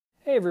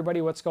Hey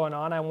everybody, what's going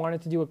on? I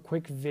wanted to do a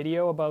quick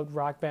video about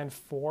Rock Band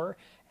 4,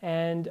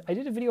 and I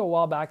did a video a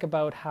while back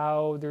about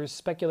how there's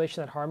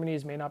speculation that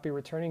Harmonies may not be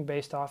returning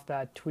based off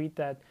that tweet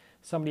that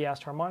somebody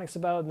asked Harmonix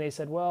about, and they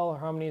said, well,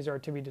 Harmonies are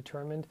to be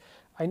determined.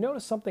 I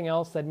noticed something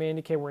else that may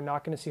indicate we're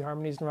not going to see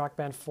Harmonies in Rock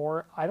Band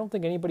 4. I don't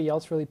think anybody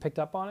else really picked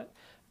up on it,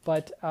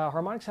 but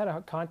Harmonix had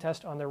a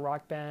contest on their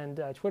Rock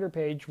Band Twitter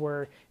page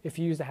where if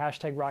you use the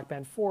hashtag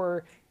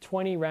RockBand4,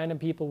 20 random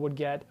people would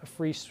get a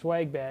free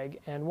swag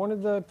bag. And one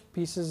of the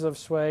pieces of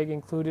swag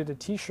included a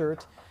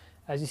t-shirt,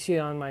 as you see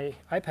on my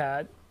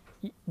iPad.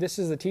 This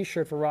is the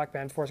t-shirt for Rock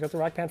Band 4. It's got the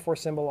Rock Band 4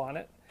 symbol on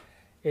it.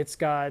 It's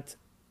got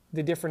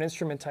the different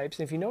instrument types.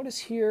 And if you notice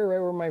here, right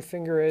where my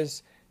finger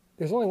is,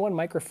 there's only one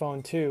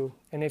microphone too.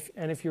 And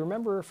if you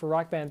remember for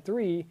Rock Band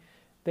 3,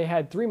 they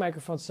had 3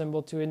 microphone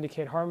symbol to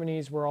indicate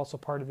Harmonies were also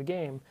part of the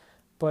game.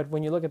 But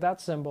when you look at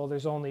that symbol,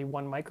 there's only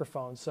one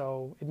microphone.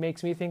 So it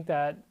makes me think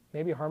that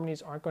maybe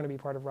Harmonies aren't going to be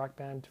part of Rock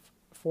Band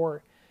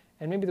 4.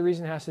 And maybe the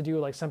reason has to do,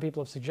 like some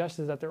people have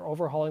suggested, that they're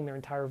overhauling their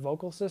entire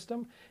vocal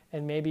system.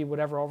 And maybe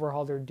whatever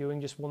overhaul they're doing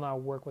just will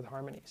not work with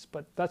Harmonies.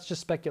 But that's just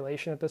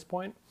speculation at this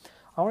point.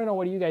 I want to know,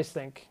 what do you guys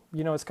think?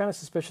 You know, it's kind of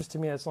suspicious to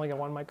me that it's only got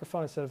one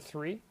microphone instead of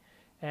 3.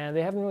 And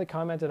they haven't really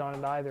commented on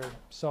it either.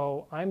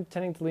 So I'm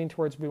tending to lean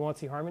towards we won't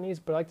see Harmonies,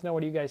 but I'd like to know, what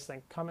do you guys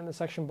think? Comment in the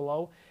section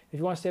below. If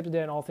you want to stay up to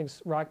date on all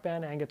things Rock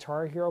Band and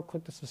Guitar Hero,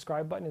 click the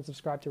subscribe button and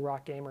subscribe to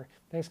Rock Gamer.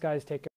 Thanks guys, take care.